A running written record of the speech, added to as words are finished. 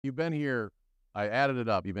you've been here. I added it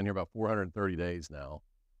up. You've been here about 430 days now.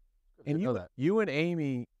 And you and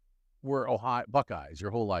Amy were Ohio Buckeyes your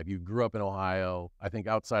whole life. You grew up in Ohio. I think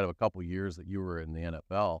outside of a couple years that you were in the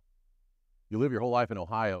NFL, you live your whole life in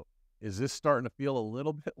Ohio. Is this starting to feel a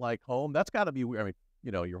little bit like home? That's got to be weird. I mean,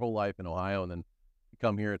 your whole life in Ohio, and then you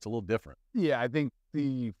come here, it's a little different. Yeah, I think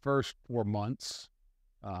the first 4 months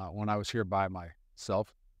when I was here by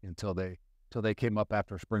myself until they came up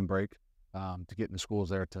after spring break to get into schools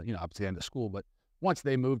there to, obviously end of school. But once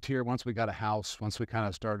they moved here, once we got a house, once we kind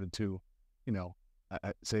of started to,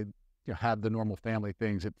 I say, have the normal family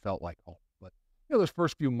things, it felt like home. But, those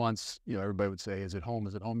first few months, everybody would say, is it home?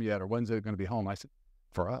 Is it home yet? Or when's it going to be home? I said,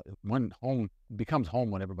 for us, when home becomes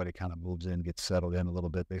home, when everybody kind of moves in, gets settled in a little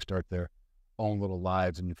bit, they start their own little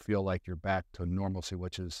lives, and you feel like you're back to normalcy,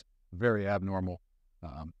 which is very abnormal,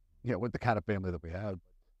 with the kind of family that we have.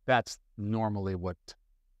 That's normally what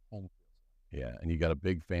home feels like. Yeah, and you got a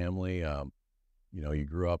big family. You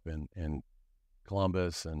grew up in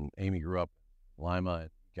Columbus, and Amy grew up in Lima, and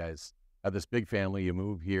you guys have this big family. You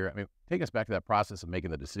move here. I mean, take us back to that process of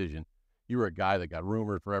making the decision. You were a guy that got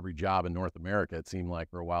rumored for every job in North America, it seemed like,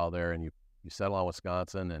 for a while there, and you settle on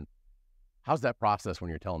Wisconsin. And how's that process when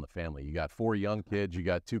you're telling the family? You got 4 young kids, you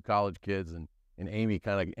got 2 college kids, and Amy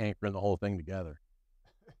kind of anchoring the whole thing together.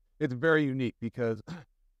 It's very unique because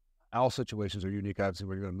all situations are unique, obviously,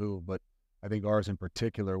 where you're going to move. But I think ours in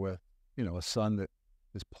particular with, a son that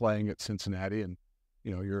is playing at Cincinnati and,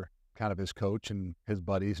 you're kind of his coach and his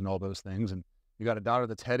buddies and all those things. And you got a daughter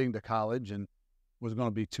that's heading to college and was going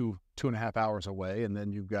to be 2.5 hours away. And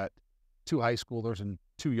then you've got 2 high schoolers and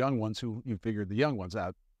 2 young ones who you figured the young ones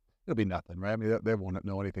out. It'll be nothing, right? I mean, they won't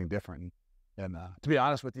know anything different. And to be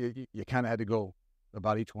honest with you, you kind of had to go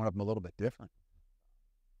about each one of them a little bit different.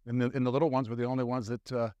 And the little ones were the only ones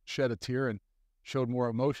that shed a tear and showed more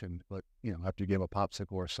emotion. But, after you gave a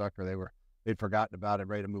popsicle or a sucker, they'd forgotten about it,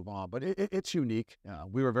 ready to move on. But it's unique.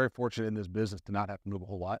 We were very fortunate in this business to not have to move a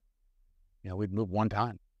whole lot. We'd moved one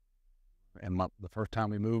time. And the first time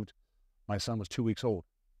we moved, my son was 2 weeks old,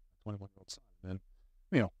 21-year-old son.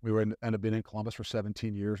 And we ended up being in Columbus for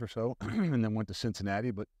 17 years or so, and then went to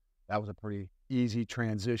Cincinnati. But that was a pretty easy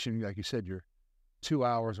transition. Like you said, you're 2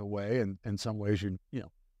 hours away, and in some ways, you're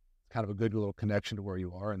kind of a good little connection to where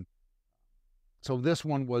you are. And so this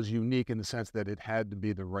one was unique in the sense that it had to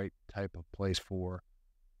be the right type of place for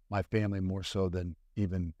my family, more so than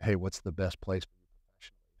even, hey, what's the best place for you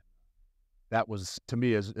professionally? That was, to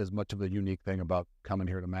me, as much of a unique thing about coming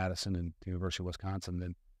here to Madison and the University of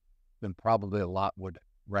Wisconsin than probably a lot would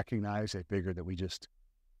recognize. They figured that we just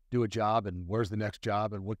do a job, and where's the next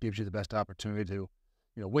job, and what gives you the best opportunity to,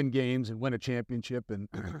 win games and win a championship. And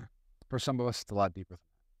for some of us, it's a lot deeper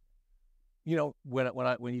than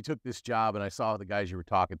that. When you took this job and I saw the guys you were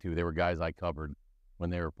talking to, they were guys I covered when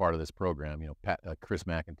they were part of this program, Chris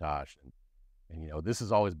McIntosh. And this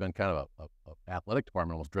has always been kind of a athletic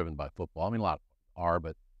department almost driven by football. I mean, a lot are,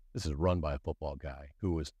 but this is run by a football guy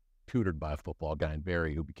who was tutored by a football guy in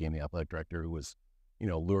Barry, who became the athletic director, who was,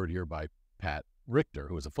 lured here by Pat Richter,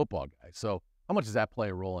 who was a football guy. So how much does that play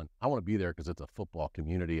a role in? I want to be there because it's a football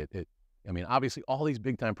community. Obviously all these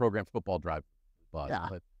big time programs, football drive bus, yeah.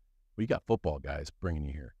 But you got football guys bringing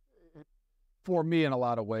you here. For me, in a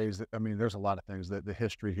lot of ways, there's a lot of things that the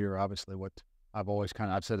history here, obviously what I've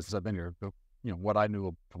said it since I've been here, what I knew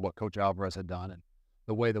of what Coach Alvarez had done and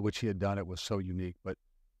the way that which he had done it was so unique. But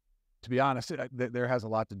to be honest, there has a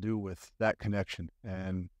lot to do with that connection.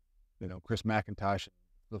 And, Chris McIntosh,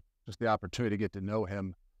 just the opportunity to get to know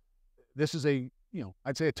him. This is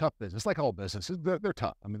I'd say a tough business. Like all businesses, they're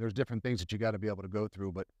tough. I mean, there's different things that you got to be able to go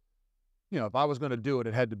through. But, if I was going to do it,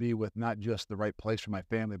 it had to be with not just the right place for my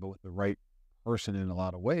family, but with the right person in a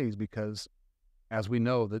lot of ways. Because as we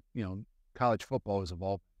know that, college football has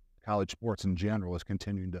evolved. College sports in general is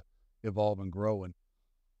continuing to evolve and grow. And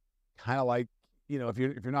kind of like, if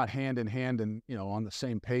you're not hand in hand and, on the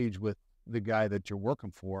same page with the guy that you're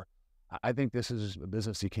working for, I think this is a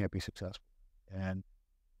business you can't be successful. And,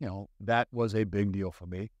 that was a big deal for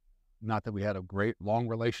me. Not that we had a great long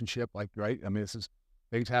relationship, right? I mean,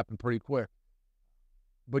 things happen pretty quick.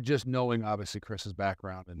 But just knowing, obviously, Chris's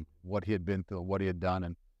background and what he had been through, what he had done,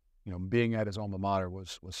 and, being at his alma mater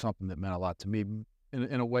was something that meant a lot to me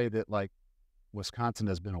in a way that, like, Wisconsin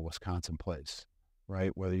has been a Wisconsin place,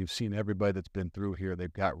 right? Whether you've seen everybody that's been through here,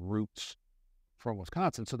 they've got roots from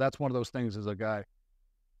Wisconsin. So that's one of those things as a guy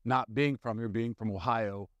not being from here, being from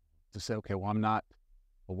Ohio, to say, okay, well, I'm not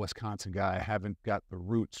a Wisconsin guy. I haven't got the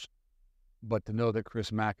roots. But to know that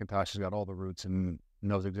Chris McIntosh has got all the roots and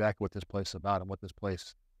knows exactly what this place is about and what this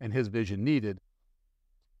place and his vision needed,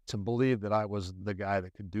 to believe that I was the guy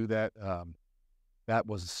that could do that, that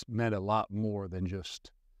meant a lot more than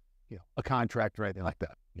just, a contract or anything like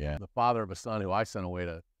that. Yeah. The father of a son who I sent away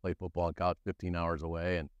to play football in college, 15 hours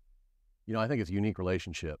away. And, I think it's a unique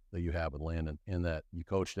relationship that you have with Landon in that you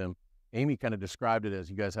coached him. Amy kind of described it as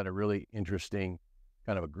you guys had a really interesting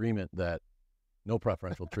kind of agreement that no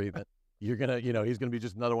preferential treatment. You're going to, he's going to be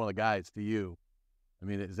just another one of the guys to you. I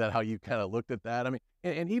mean, is that how you kind of looked at that? I mean,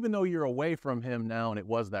 and even though you're away from him now and it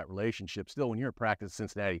was that relationship, still when you're at practice in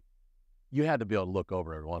Cincinnati, you had to be able to look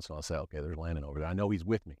over every once in a while and say, okay, there's Landon over there. I know he's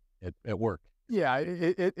with me at work. Yeah,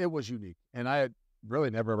 it was unique. And I had really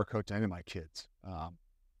never ever coached any of my kids.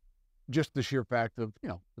 Just the sheer fact of,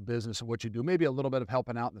 the business and what you do, maybe a little bit of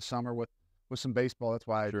helping out in the summer with some baseball. That's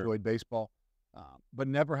why I enjoyed baseball, but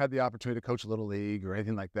never had the opportunity to coach a little league or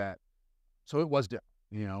anything like that. So it was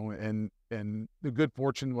different, and the good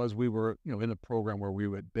fortune was we were, in a program where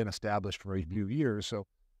we had been established for a few years. So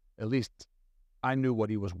at least I knew what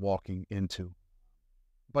he was walking into,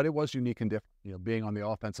 but it was unique and different, being on the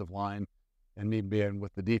offensive line and me being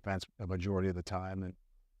with the defense a majority of the time and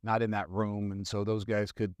not in that room. And so those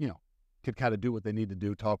guys could kind of do what they need to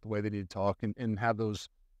do, talk the way they need to talk, and have those,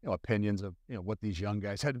 opinions of, what these young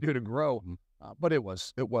guys had to do to grow. But there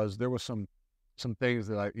was some things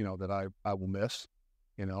that I will miss,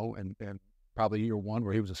 and probably year one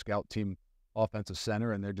where he was a scout team offensive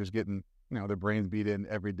center and they're just getting, their brains beat in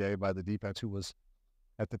every day by the defense who was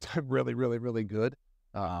at the time really, really, really good.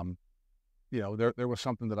 There was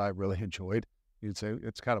something that I really enjoyed. You'd say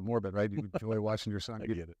it's kind of morbid, right? You enjoy watching your son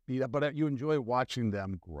get beat up, but you enjoy watching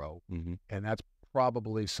them grow. And that's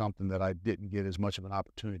probably something that I didn't get as much of an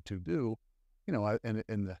opportunity to do, in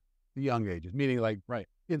the young ages, meaning like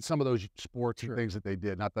in some of those sports and things that they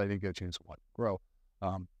did. Not that I didn't get a chance to watch them grow,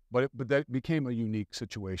 but that became a unique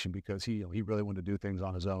situation because he really wanted to do things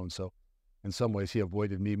on his own. So in some ways he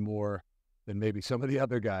avoided me more than maybe some of the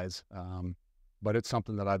other guys. But it's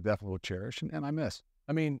something that I definitely will cherish and I miss.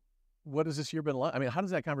 I mean, what has this year been like? I mean, how does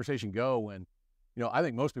that conversation go when, I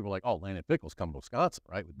think most people are like, oh, Landon Fickell's coming to Wisconsin,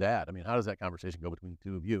 right, with Dad. I mean, how does that conversation go between the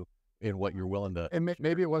two of you in what you're willing to? And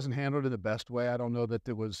maybe it wasn't handled in the best way. I don't know that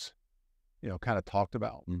it was, kind of talked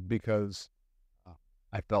about because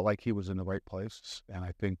I felt like he was in the right place. And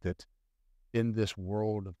I think that in this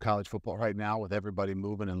world of college football right now with everybody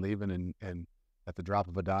moving and leaving and at the drop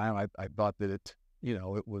of a dime, I thought that it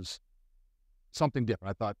was something different.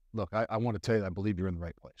 I thought, look, I want to tell you, I believe you're in the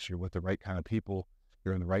right place. You're with the right kind of people.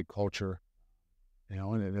 You're in the right culture,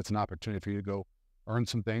 and it's an opportunity for you to go earn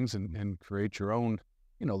some things and create your own,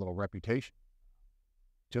 little reputation.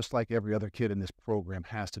 Just like every other kid in this program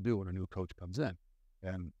has to do when a new coach comes in.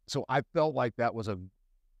 And so I felt like that was at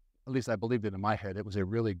least I believed it in my head, it was a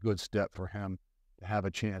really good step for him to have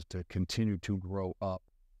a chance to continue to grow up,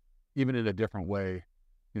 even in a different way,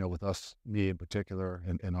 with us, me in particular,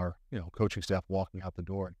 and our, coaching staff walking out the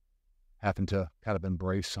door and having to kind of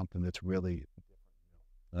embrace something that's really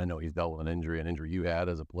different. I know he's dealt with an injury you had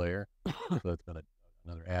as a player. So it's been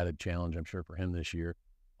another added challenge, I'm sure, for him this year.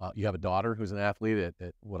 You have a daughter who's an athlete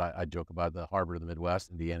at what I joke about, the Harvard of the Midwest,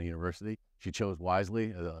 Indiana University. She chose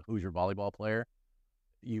wisely. Who's your volleyball player?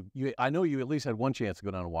 I know you at least had one chance to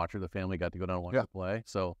go down and watch her. The family got to go down and watch her play.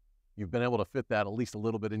 So you've been able to fit that at least a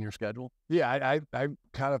little bit in your schedule? Yeah, I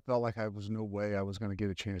kind of felt like I was no way I was going to get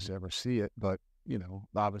a chance to ever see it. But,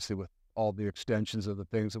 obviously with all the extensions of the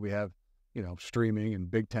things that we have, streaming and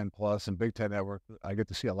Big Ten Plus and Big Ten Network, I get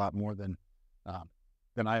to see a lot more than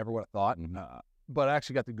I ever would have thought. But I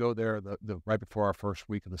actually got to go there the right before our first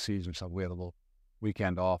week of the season. So we had a little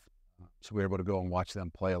weekend off. So we were able to go and watch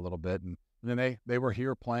them play a little bit. And then they were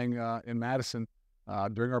here playing in Madison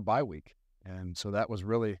during our bye week. And so that was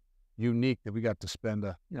really unique that we got to spend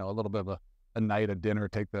a little bit of a night of dinner,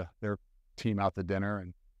 take their team out to dinner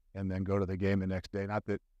and then go to the game the next day. Not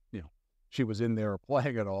that, she was in there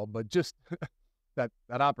playing at all, but just that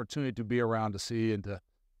opportunity to be around to see and to,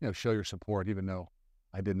 show your support, even though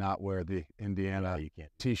I did not wear the Indiana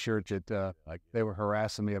T-shirt that they were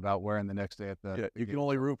harassing me about wearing the next day at the. Yeah, you can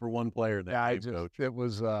only root for one player in that game, Coach. It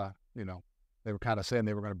was, they were kind of saying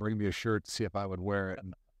they were going to bring me a shirt to see if I would wear it.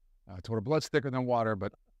 And I told her blood's thicker than water,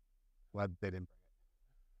 but glad they didn't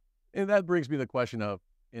bring it. And that brings me to the question of,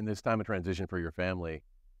 in this time of transition for your family,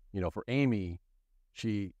 for Amy,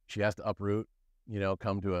 she has to uproot,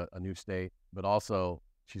 come to a new state, but also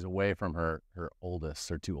she's away from her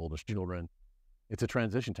two oldest children. It's a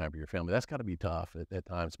transition time for your family. That's got to be tough at that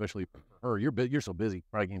time, especially for her. You're so busy,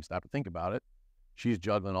 probably can't even stop to think about it. She's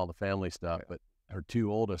juggling all the family stuff, but her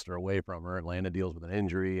two oldest are away from her. Atlanta deals with an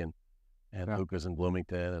injury, and Luca's in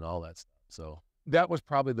Bloomington and all that stuff. So that was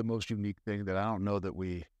probably the most unique thing that I don't know that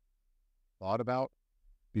we thought about.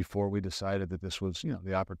 before we decided that this was,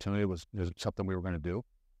 the opportunity was something we were going to do.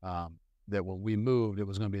 That when we moved, it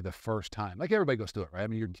was going to be the first time. Like everybody goes through it, right? I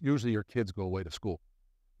mean, usually your kids go away to school,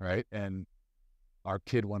 right? And our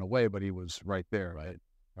kid went away, but he was right there, right?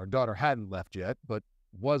 Our daughter hadn't left yet, but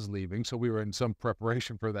was leaving, so we were in some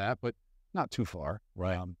preparation for that, but not too far.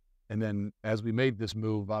 Right. And then as we made this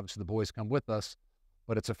move, obviously the boys come with us,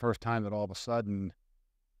 but it's the first time that all of a sudden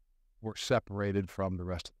we're separated from the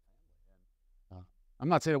rest of the family. I'm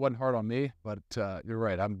not saying it wasn't hard on me, but you're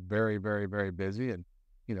right. I'm very, very, very busy, and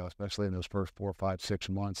especially in those first 4, 5, 6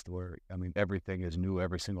 months, where everything is new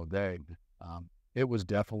every single day. It was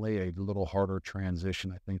definitely a little harder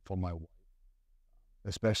transition, I think, for my wife,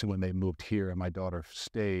 especially when they moved here and my daughter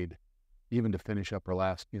stayed, even to finish up her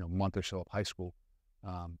last, month or so of high school.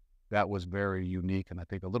 That was very unique, and I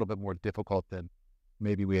think a little bit more difficult than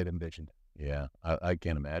maybe we had envisioned. Yeah, I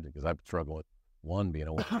can't imagine, because I've struggled with one being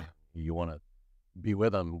away. You want to be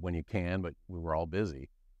with them when you can, but we were all busy.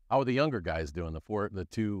 How are the younger guys doing? The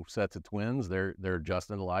 2 sets of twins, they're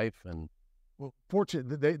adjusting to life, and well,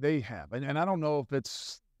 fortunately, they have, and I don't know if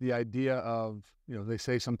it's the idea of, they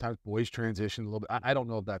say sometimes boys transition a little bit. I don't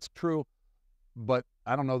know if that's true, but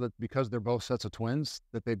I don't know that because they're both sets of twins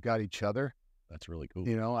that they've got each other. That's really cool.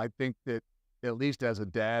 I think that at least as a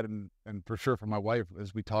dad, and for sure for my wife,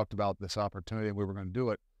 as we talked about this opportunity and we were going to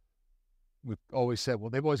do it, we've always said, well,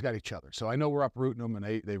 they've always got each other. So I know we're uprooting them,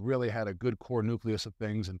 and they really had a good core nucleus of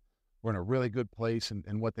things, and we're in a really good place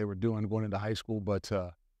in what they were doing going into high school. But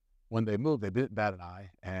when they moved, they didn't bat an eye,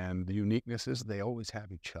 and the uniqueness is they always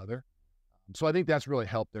have each other. So I think that's really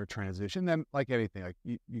helped their transition. Then, like anything, like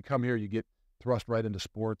you come here, you get thrust right into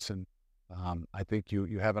sports, and I think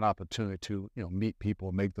you have an opportunity to meet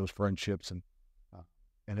people, make those friendships, and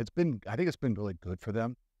I think it's been really good for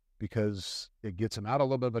them, because it gets them out a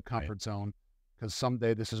little bit of a comfort zone, because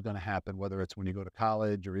someday this is going to happen, whether it's when you go to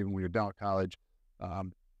college or even when you're done with college.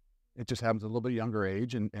 It just happens at a little bit younger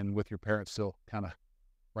age, and with your parents still kind of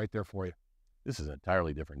right there for you. This is an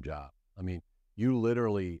entirely different job. I mean, you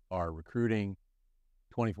literally are recruiting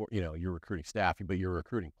 24, you're recruiting staff, but you're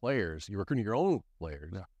recruiting players. You're recruiting your own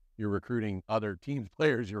players. Yeah. You're recruiting other teams'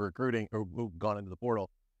 players. You're recruiting or who've gone into the portal,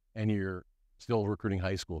 and you're still recruiting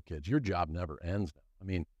high school kids. Your job never ends now. I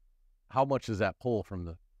mean, how much does that pull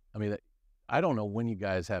from I don't know when you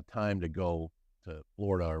guys have time to go to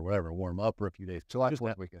Florida or whatever, warm up for a few days. July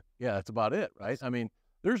 4th weekend. Yeah, that's about it, right? I mean,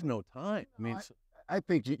 there's no time. I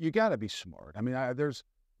think you got to be smart. There's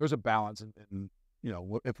a balance, and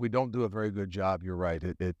if we don't do a very good job, you're right.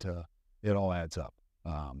 It all adds up.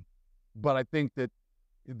 But I think that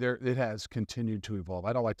it has continued to evolve.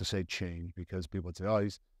 I don't like to say change, because people would say, oh,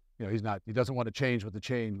 he doesn't want to change with the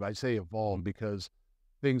change. But I say evolve, because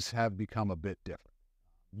things have become a bit different.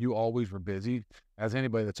 You always were busy. As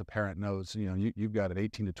anybody that's a parent knows, you've got an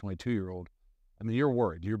 18 to 22-year-old. You're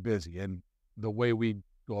worried, you're busy. And the way we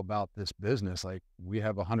go about this business, like we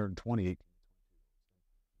have 120,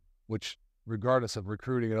 which regardless of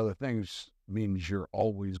recruiting and other things means you're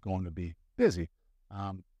always going to be busy.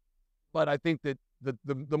 But I think that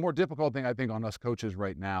the more difficult thing I think on us coaches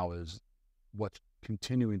right now is what's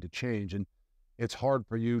continuing to change. And it's hard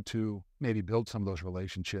for you to maybe build some of those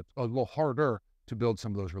relationships, a little harder to build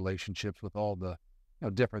some of those relationships with all the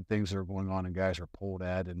different things that are going on and guys are pulled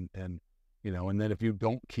at, and then if you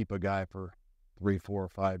don't keep a guy for 3, 4, or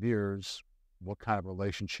 5 years, what kind of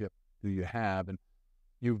relationship do you have? And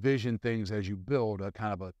you vision things as you build a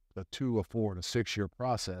kind of a 2, a 4, and a 6-year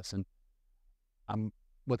process. And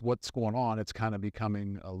with what's going on, it's kind of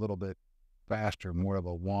becoming a little bit faster, more of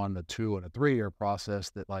a 1, a 2, and a 3-year process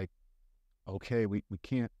that, like, okay, we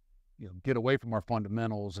can't get away from our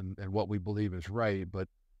fundamentals and what we believe is right, but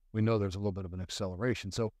we know there's a little bit of an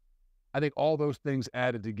acceleration. So I think all those things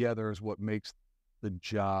added together is what makes the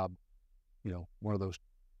job, one of those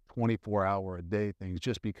 24-hour-a-day things,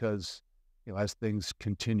 just because, as things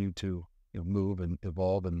continue to move and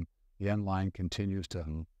evolve, and the end line continues to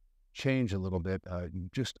change a little bit, you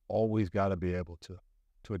just always got to be able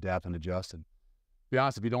to adapt and adjust. And to be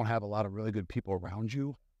honest, if you don't have a lot of really good people around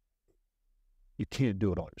you, you can't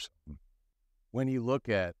do it all yourself. When you look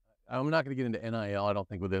at, I'm not going to get into NIL, I don't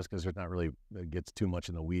think, with this, because there's not really, it gets too much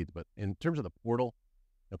in the weeds. But in terms of the portal,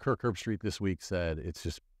 Kirk Herbstreit this week said it's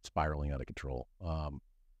just spiraling out of control.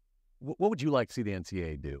 What would you like to see the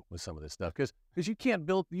NCAA do with some of this stuff? Because you can't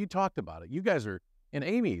build, you talked about it. You guys are, and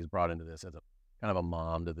Amy is brought into this as a kind of a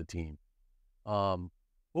mom to the team. What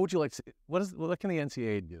would you like to see? What can the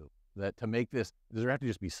NCAA do to make this, does there have to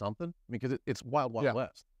just be something? Because it's Wild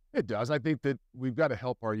West. It does. I think that we've got to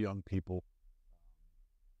help our young people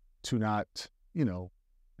to not,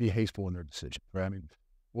 be hasteful in their decisions, right?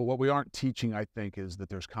 Well, what we aren't teaching, I think, is that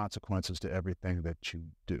there's consequences to everything that you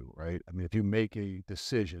do, right? I mean, if you make a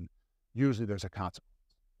decision, usually there's a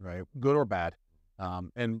consequence, right? Good or bad.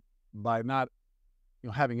 And by not,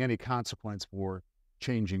 having any consequence for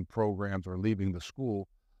changing programs or leaving the school,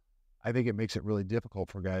 I think it makes it really difficult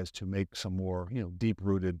for guys to make some more,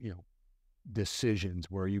 deep-rooted, decisions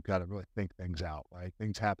where you've got to really think things out, right?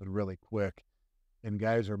 Things happen really quick, and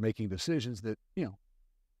guys are making decisions that,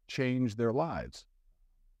 change their lives,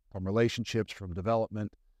 from relationships, from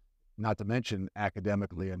development, not to mention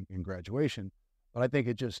academically and in graduation. But I think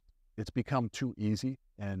it's become too easy.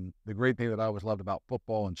 And the great thing that I always loved about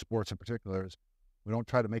football and sports in particular is we don't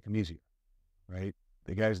try to make them easier, right?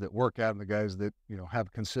 The guys that work at them, the guys that,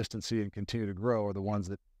 have consistency and continue to grow are the ones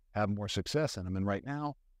that have more success in them. And right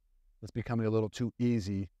now, it's becoming a little too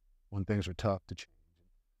easy when things are tough to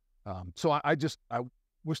change. So I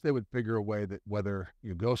wish they would figure a way that whether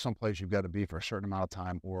you go someplace you've got to be for a certain amount of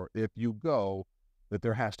time, or if you go, that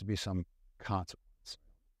there has to be some consequence.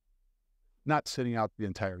 Not sitting out the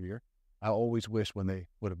entire year. I always wish when they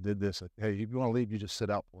would have did this, that, hey, if you want to leave, you just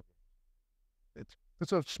sit out for it.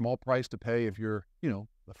 It's a small price to pay if you're,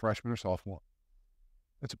 a freshman or sophomore.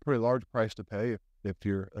 It's a pretty large price to pay if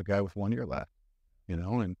you're a guy with 1 year left,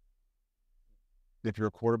 and if you're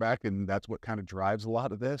a quarterback, and that's what kind of drives a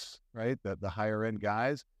lot of this, right? The higher end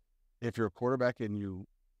guys, if you're a quarterback and you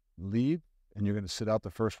leave and you're going to sit out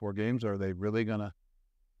the first 4 games, are they really going to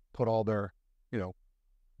put all their,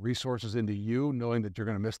 resources into you, knowing that you're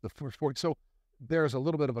going to miss the first 4? So there's a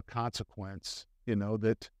little bit of a consequence,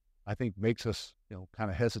 that I think makes us,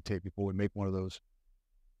 kind of hesitate before we make one of those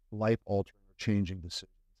life-altering or changing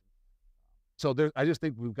decisions. So I just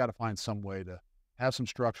think we've got to find some way to have some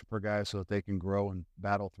structure for guys so that they can grow and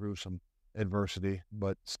battle through some adversity,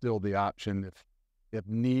 but still the option if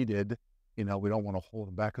needed, we don't want to hold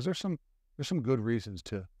them back, because there's some good reasons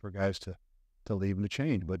for guys to leave and to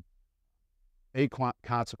change, but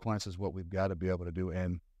consequence is what we've got to be able to do,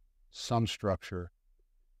 and some structure.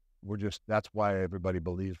 That's why everybody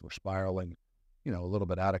believes we're spiraling, a little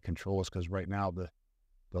bit out of control, is because right now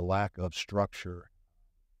the lack of structure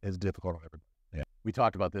is difficult on everybody. Yeah. We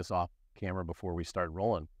talked about this off camera before we started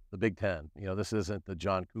rolling. The Big Ten, this isn't the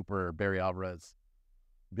John Cooper or Barry Alvarez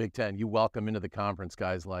Big Ten. You welcome into the conference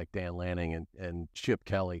guys like Dan Lanning and Chip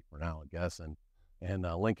Kelly for now, I guess, and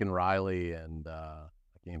Lincoln Riley, and I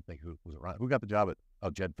can't even think who got the job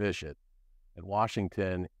at Jed Fish at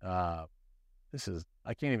Washington. I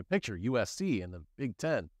can't even picture USC in the Big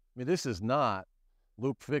Ten. I mean, this is not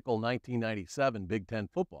Luke Fickell 1997 Big Ten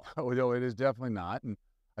football. Oh, no, it is definitely not. And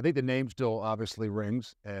I think the name still obviously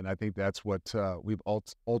rings, and I think that's what we've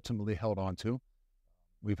ultimately held on to.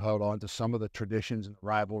 We've held on to some of the traditions and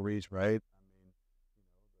rivalries, right? I mean,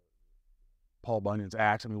 Paul Bunyan's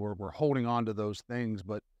axe. I mean, we're holding on to those things,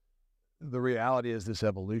 but the reality is this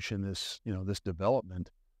evolution, this development,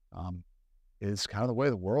 is kind of the way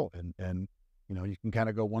of the world, and you can kind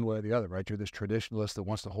of go one way or the other, right? You're this traditionalist that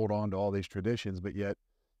wants to hold on to all these traditions, but yet,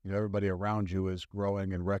 everybody around you is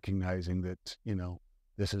growing and recognizing that,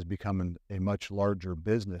 this is becoming a much larger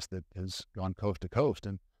business that has gone coast to coast.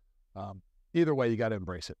 And either way, you got to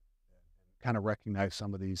embrace it, kind of recognize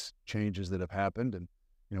some of these changes that have happened and,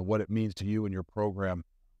 what it means to you and your program.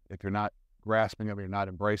 If you're not grasping them, you're not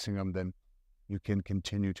embracing them, then you can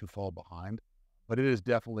continue to fall behind. But it is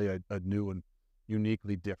definitely a new and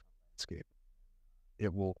uniquely different landscape.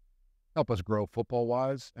 It will help us grow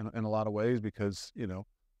football-wise in a lot of ways, because,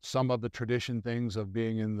 some of the tradition things of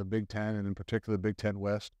being in the Big Ten, and in particular the Big Ten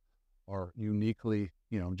West, are uniquely,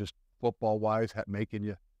 just football-wise, making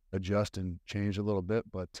you adjust and change a little bit.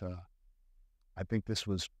 But I think this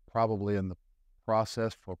was probably in the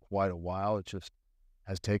process for quite a while. It just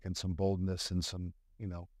has taken some boldness and some,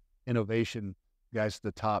 innovation, guys at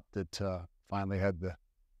the top that finally had the,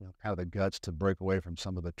 kind of the guts to break away from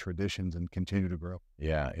some of the traditions and continue to grow.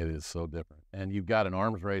 Yeah, it is so different. And you've got an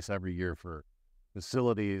arms race every year for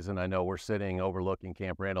facilities, and I know we're sitting overlooking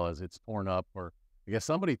Camp Randall as it's torn up, or I guess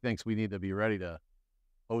somebody thinks we need to be ready to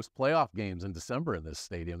host playoff games in December in this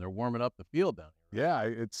stadium. They're warming up the field down here. Yeah,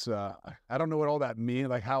 it's I don't know what all that means.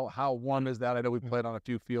 Like how warm is that? I know we played on a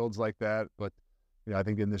few fields like that, but I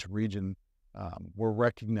think in this region, we're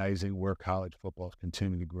recognizing where college football is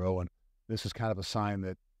continuing to grow, and this is kind of a sign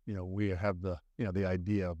that we have the the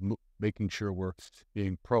idea of making sure we're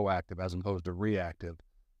being proactive as opposed to reactive,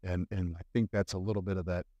 and I think that's a little bit of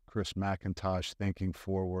that Chris McIntosh thinking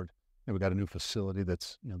forward. We got a new facility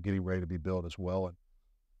that's getting ready to be built as well, and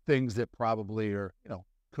things that probably are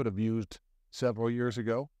could have used several years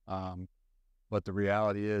ago, but the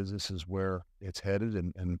reality is this is where it's headed,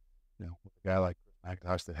 and a guy like Chris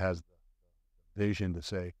McIntosh that has the vision to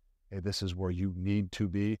say, hey, this is where you need to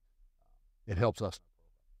be. It helps us.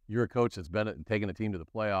 You're a coach that's been taking a team to the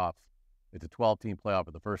playoffs. It's a 12-team playoff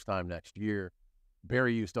for the first time next year.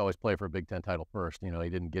 Barry used to always play for a Big Ten title first. You know, he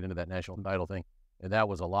didn't get into that national title thing, and that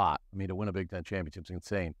was a lot. I mean, to win a Big Ten championship is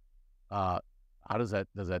insane. How does that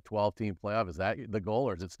 12-team playoff, is that the goal,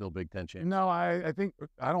 or is it still Big Ten championship? No, I think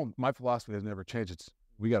my philosophy has never changed. It's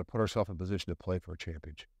we got to put ourselves in position to play for a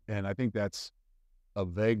championship, and I think that's a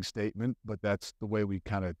vague statement, but that's the way we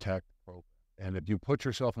kind of attack the program. And if you put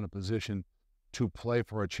yourself in a position to play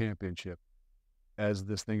for a championship, as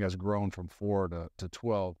this thing has grown from 4 to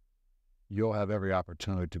 12, you'll have every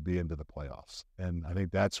opportunity to be into the playoffs. And I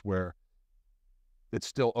think that's where it's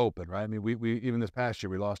still open, right? I mean, we even this past year,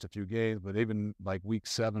 we lost a few games, but even like week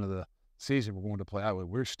 7 of the season, we're going to play out.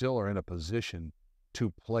 We still are in a position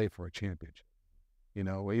to play for a championship. You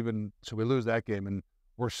know, even so we lose that game, and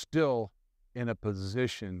we're still in a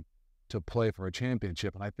position to play for a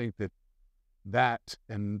championship. And I think that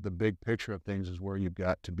and the big picture of things is where you've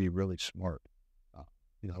got to be really smart,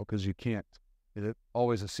 you know, because you can't.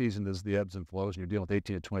 Always a season is the ebbs and flows, and you're dealing with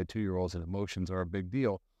 18 to 22-year-olds, and emotions are a big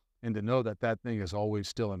deal. And to know that thing is always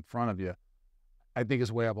still in front of you, I think is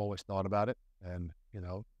the way I've always thought about it. And, you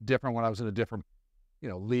know, different when I was in a different, you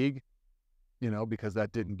know, league, you know, because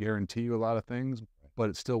that didn't guarantee you a lot of things, but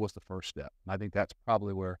it still was the first step. And I think that's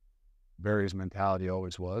probably where Barry's mentality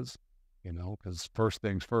always was, you know, because first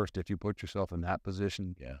things first, if you put yourself in that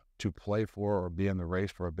position to play for or be in the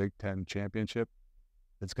race for a Big Ten championship,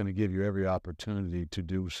 it's going to give you every opportunity to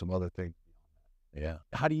do some other things. Yeah.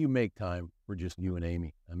 How do you make time for just you and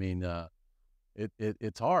Amy? I mean,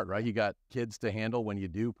 it's hard, right? You got kids to handle. When you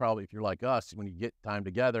do, probably if you're like us, when you get time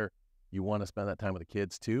together, you want to spend that time with the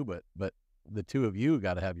kids too. But the two of you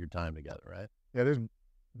got to have your time together, right? Yeah, there's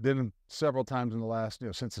been several times in the last, you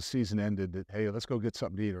know, since the season ended that, hey, let's go get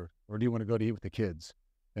something to eat, or do you want to go to eat with the kids?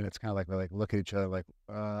 And it's kind of like we look at each other like,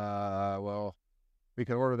 well, we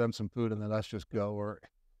could order them some food and then let's just go. Or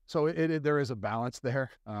so there is a balance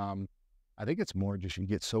there. I think it's more just you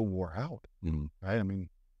get so wore out, right? I mean,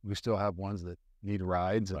 we still have ones that need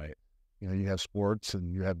rides, and, right? You know, you have sports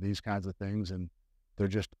and you have these kinds of things, and there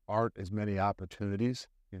just aren't as many opportunities.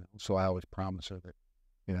 You know, so I always promise her that,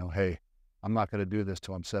 you know, hey, I'm not going to do this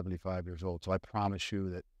till I'm 75 years old. So I promise you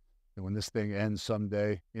that when this thing ends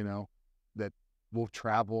someday, you know, that we'll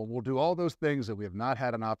travel, we'll do all those things that we have not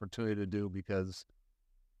had an opportunity to do because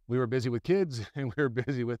we were busy with kids and we were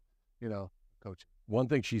busy with, you know, coaching. One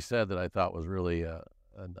thing she said that I thought was really a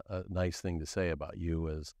nice thing to say about you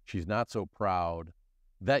is she's not so proud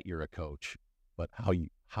that you're a coach, but how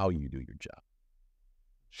you do your job.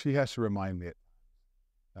 She has to remind me,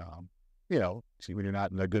 you know, see, when you're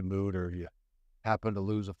not in a good mood or you happen to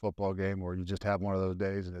lose a football game or you just have one of those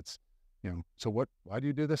days and it's, you know, so why do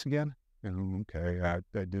you do this again? And okay,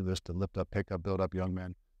 I do this to lift up, pick up, build up young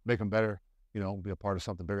men, make them better, you know, be a part of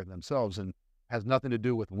something bigger than themselves, and has nothing to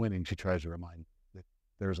do with winning. She tries to remind me that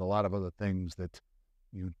there's a lot of other things that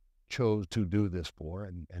you chose to do this for,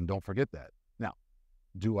 and don't forget that. Now,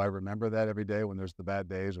 do I remember that every day when there's the bad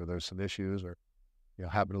days or there's some issues or, you know,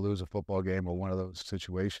 happen to lose a football game or one of those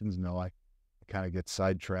situations? No, I kind of get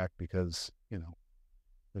sidetracked because, you know,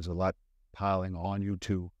 there's a lot piling on you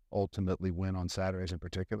to ultimately win on Saturdays in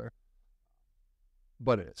particular.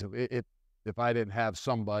 But if I didn't have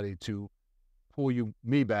somebody to pull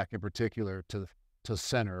me back in particular to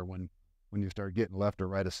center when you start getting left or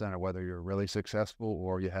right of center, whether you're really successful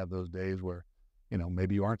or you have those days where, you know,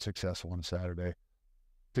 maybe you aren't successful on a Saturday,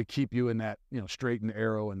 to keep you in that, you know, straight and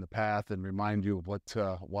arrow in the path and remind you of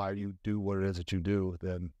why you do what it is that you do,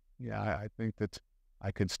 then yeah, I think that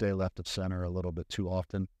I could stay left of center a little bit too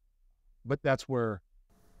often. But that's where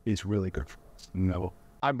it's really good for us. No,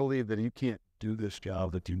 I believe that you can't do this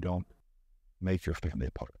job that you don't make your family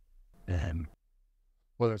a part of it. And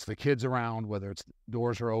whether it's the kids around, whether it's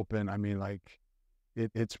doors are open, I mean, like,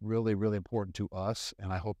 it's really, really important to us.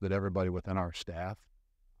 And I hope that everybody within our staff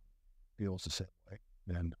feels the same way.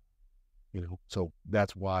 And, you know, so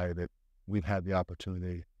that's why that we've had the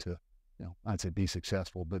opportunity to, you know, I'd say be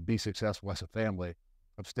successful, but be successful as a family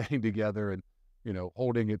of staying together and, you know,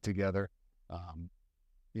 holding it together,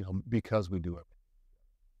 you know, because we do it.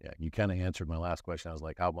 Yeah, you kind of answered my last question. I was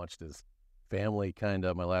like, how much does family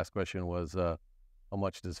my last question was, how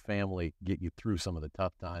much does family get you through some of the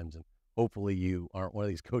tough times? And hopefully you aren't one of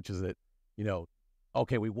these coaches that, you know,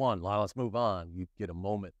 okay, we won, let's move on. You get a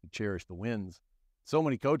moment to cherish the wins. So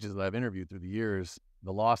many coaches that I've interviewed through the years,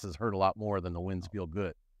 the losses hurt a lot more than the wins feel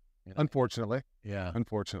good. You know? Unfortunately. Yeah.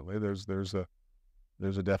 Unfortunately, there's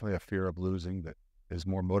definitely a fear of losing that is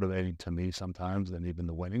more motivating to me sometimes than even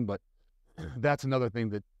the winning. But that's another thing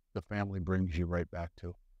that the family brings you right back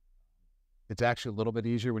to. It's actually a little bit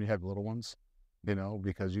easier when you have little ones,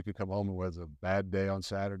 because you could come home and it was a bad day on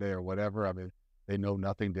Saturday or whatever. I mean, they know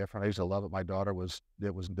nothing different. I used to love it. My daughter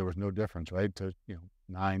there was no difference, right? To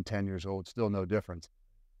 9, 10 years old, still no difference.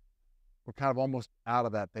 We're kind of almost out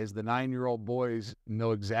of that phase. The 9-year-old boys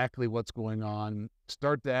know exactly what's going on,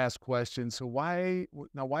 start to ask questions. So why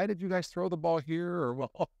did you guys throw the ball here? Or,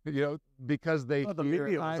 well, because they the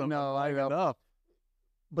media was I know. enough.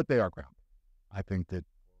 But they are grounded. I think that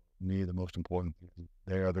me, the most important thing is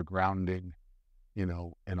they are the grounding, in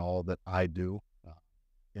all that I do.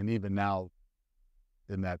 And even now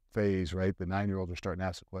in that phase, right, the 9-year-olds are starting to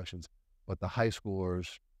ask the questions, but the high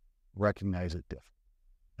schoolers recognize it different.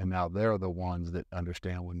 And now they're the ones that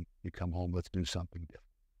understand when you come home, let's do something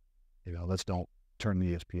different. Let's don't turn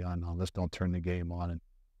the ESPN on. Let's don't turn the game on and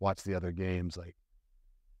watch the other games. Like,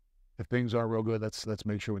 if things aren't real good, let's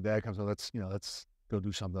make sure when Dad comes home, let's go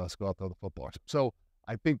do something. Let's go out throw the football. So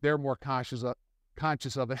I think they're more conscious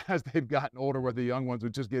of it as they've gotten older, where the young ones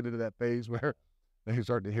would just get into that phase where they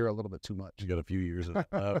start to hear a little bit too much. You got a few years of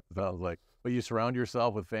that, sounds like. But you surround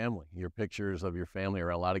yourself with family. Your pictures of your family, or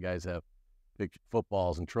a lot of guys have big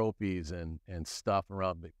footballs and trophies and stuff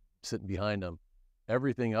around, sitting behind them.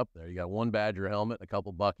 Everything up there. You got one Badger helmet, a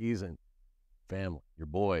couple Buckies, and family. Your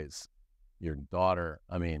boys, your daughter.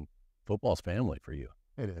 I mean, football's family for you.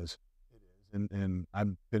 It is. And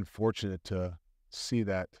I've been fortunate to see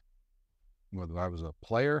that, whether I was a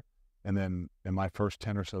player and then in my first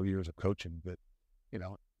 10 or so years of coaching, that,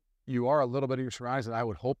 you are a little bit of your surroundings, and I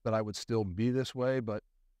would hope that I would still be this way, but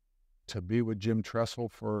to be with Jim Tressel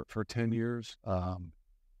for 10 years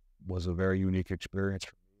was a very unique experience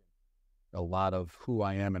for me. A lot of who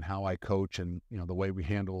I am and how I coach, and, the way we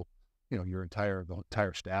handle, the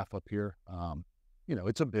entire staff up here.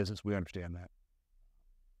 It's a business. We understand that.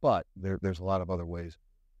 But there's a lot of other ways.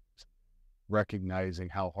 Recognizing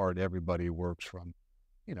how hard everybody works, from,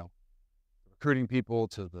 recruiting people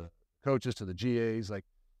to the coaches to the GAs. Like,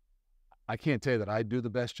 I can't tell you that I do the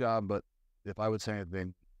best job, but if I would say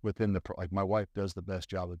anything within like, my wife does the best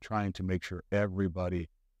job of trying to make sure everybody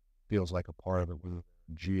feels like a part of it, whether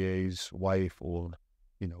GA's wife or,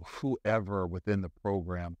 whoever within the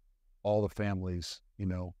program, all the families,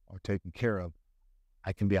 are taken care of.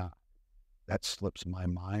 I can be honest, that slips my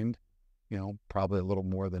mind, probably a little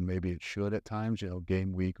more than maybe it should at times,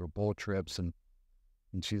 game week or bowl trips. And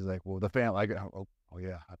she's like, well, the family,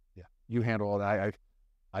 yeah, you handle all that.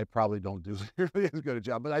 I probably don't do nearly as good a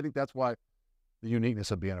job, but I think that's why the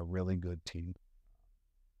uniqueness of being a really good team.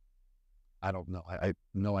 I don't know. I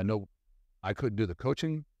know I couldn't do the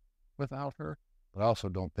coaching without her, but I also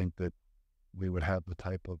don't think that we would have the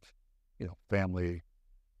type of, family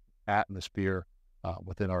atmosphere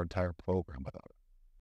within our entire program without her.